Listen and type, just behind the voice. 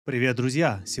Привет,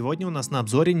 друзья! Сегодня у нас на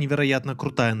обзоре невероятно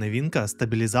крутая новинка —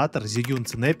 стабилизатор Zhiyun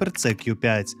Cinepeer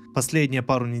CQ5. Последние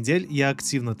пару недель я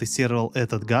активно тестировал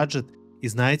этот гаджет, и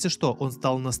знаете что? Он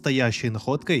стал настоящей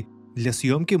находкой для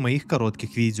съемки моих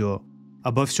коротких видео.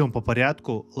 Обо всем по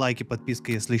порядку, лайк и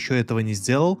подписка, если еще этого не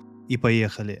сделал, и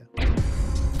поехали!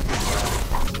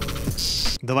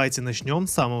 Давайте начнем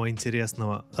с самого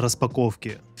интересного –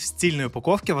 распаковки. В стильной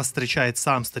упаковке вас встречает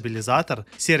сам стабилизатор,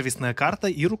 сервисная карта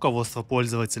и руководство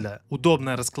пользователя,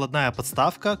 удобная раскладная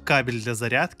подставка, кабель для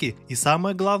зарядки и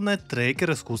самое главное –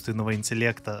 трекер искусственного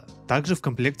интеллекта. Также в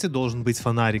комплекте должен быть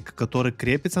фонарик, который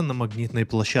крепится на магнитной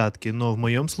площадке, но в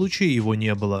моем случае его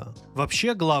не было.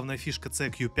 Вообще главная фишка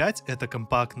CQ5 – это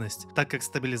компактность, так как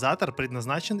стабилизатор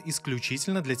предназначен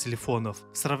исключительно для телефонов.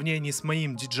 В сравнении с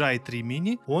моим DJI 3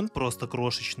 mini он просто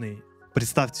крошечный.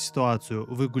 Представьте ситуацию,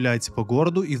 вы гуляете по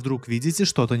городу и вдруг видите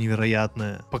что-то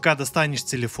невероятное. Пока достанешь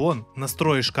телефон,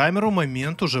 настроишь камеру,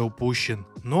 момент уже упущен.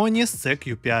 Но не с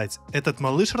CQ5. Этот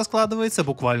малыш раскладывается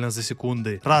буквально за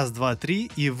секунды. Раз, два,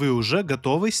 три, и вы уже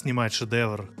готовы снимать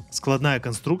шедевр. Складная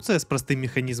конструкция с простым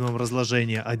механизмом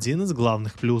разложения – один из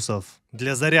главных плюсов.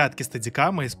 Для зарядки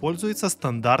стадикама используется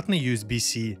стандартный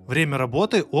USB-C. Время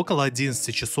работы около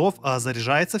 11 часов, а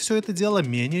заряжается все это дело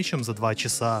менее чем за 2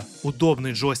 часа.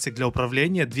 Удобный джойстик для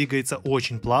управления двигается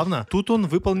очень плавно, тут он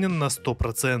выполнен на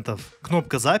 100%.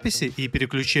 Кнопка записи и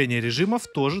переключения режимов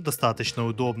тоже достаточно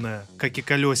удобная, как и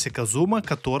колесико зума,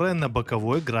 которое на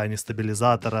боковой грани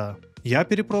стабилизатора. Я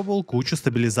перепробовал кучу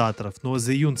стабилизаторов, но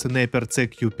Zhiyun Cinepeer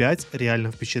CQ5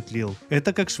 реально впечатлил.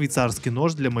 Это как швейцарский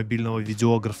нож для мобильного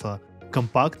видеографа.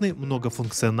 Компактный,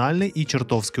 многофункциональный и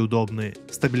чертовски удобный.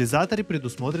 В стабилизаторе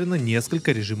предусмотрено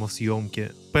несколько режимов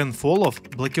съемки. Pen Fall-Off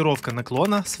 – блокировка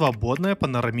наклона, свободное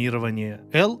панорамирование.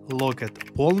 L – Locket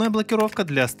 – полная блокировка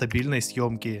для стабильной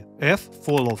съемки. F –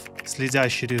 Fall-Off –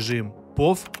 следящий режим.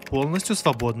 POV – полностью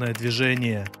свободное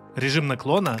движение. Режим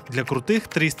наклона для крутых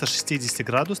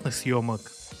 360-градусных съемок.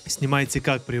 Снимайте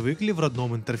как привыкли в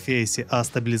родном интерфейсе, а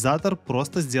стабилизатор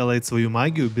просто сделает свою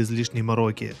магию без лишней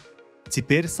мороки.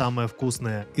 Теперь самое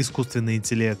вкусное – искусственный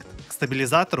интеллект. К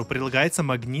стабилизатору прилагается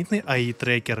магнитный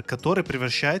AI-трекер, который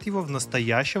превращает его в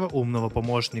настоящего умного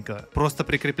помощника. Просто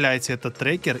прикрепляйте этот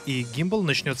трекер, и гимбал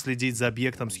начнет следить за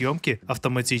объектом съемки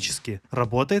автоматически.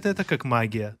 Работает это как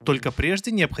магия. Только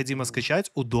прежде необходимо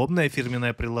скачать удобное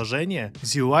фирменное приложение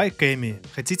ZUI Kemi.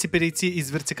 Хотите перейти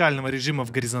из вертикального режима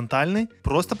в горизонтальный?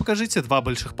 Просто покажите два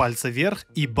больших пальца вверх,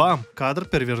 и бам! Кадр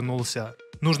перевернулся.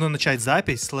 Нужно начать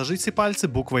запись, сложить все пальцы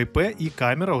буквой P, и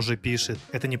камера уже пишет.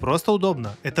 Это не просто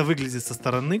удобно, это выглядит со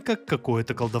стороны как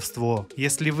какое-то колдовство.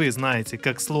 Если вы знаете,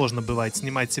 как сложно бывает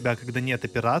снимать себя, когда нет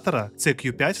оператора,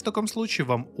 CQ5 в таком случае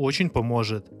вам очень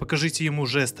поможет. Покажите ему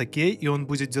жест ОК, и он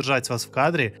будет держать вас в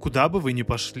кадре, куда бы вы ни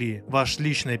пошли. Ваш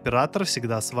личный оператор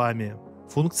всегда с вами.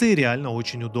 Функции реально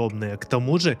очень удобные, к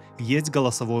тому же есть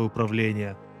голосовое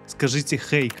управление. Скажите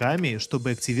 «Hey, Ками»,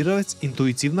 чтобы активировать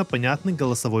интуитивно понятный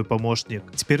голосовой помощник.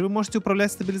 Теперь вы можете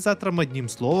управлять стабилизатором одним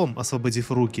словом,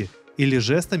 освободив руки, или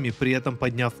жестами, при этом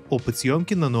подняв опыт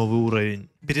съемки на новый уровень.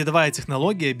 Передовая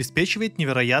технология обеспечивает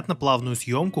невероятно плавную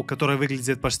съемку, которая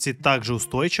выглядит почти так же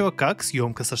устойчиво, как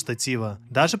съемка со штатива,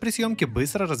 даже при съемке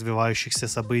быстро развивающихся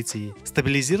событий.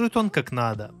 Стабилизирует он как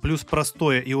надо, плюс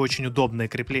простое и очень удобное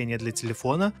крепление для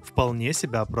телефона вполне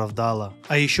себя оправдало.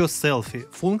 А еще селфи.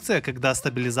 Функция, когда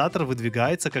стабилизатор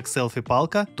выдвигается как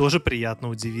селфи-палка, тоже приятно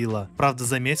удивила. Правда,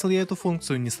 заметил я эту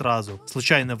функцию не сразу.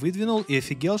 Случайно выдвинул и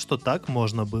офигел, что так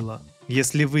можно было.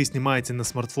 Если вы снимаете на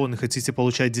смартфон и хотите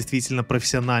получать действительно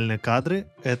профессиональные кадры,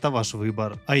 это ваш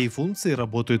выбор. AI-функции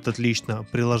работают отлично,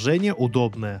 приложение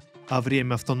удобное, а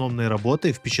время автономной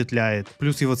работы впечатляет.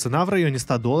 Плюс его цена в районе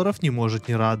 $100 не может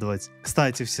не радовать.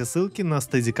 Кстати, все ссылки на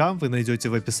стадикам вы найдете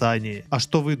в описании. А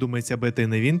что вы думаете об этой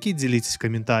новинке, делитесь в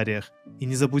комментариях. И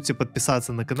не забудьте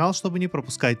подписаться на канал, чтобы не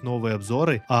пропускать новые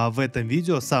обзоры. А в этом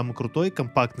видео самый крутой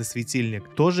компактный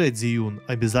светильник, тоже от Zhiyun.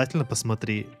 Обязательно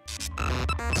посмотри.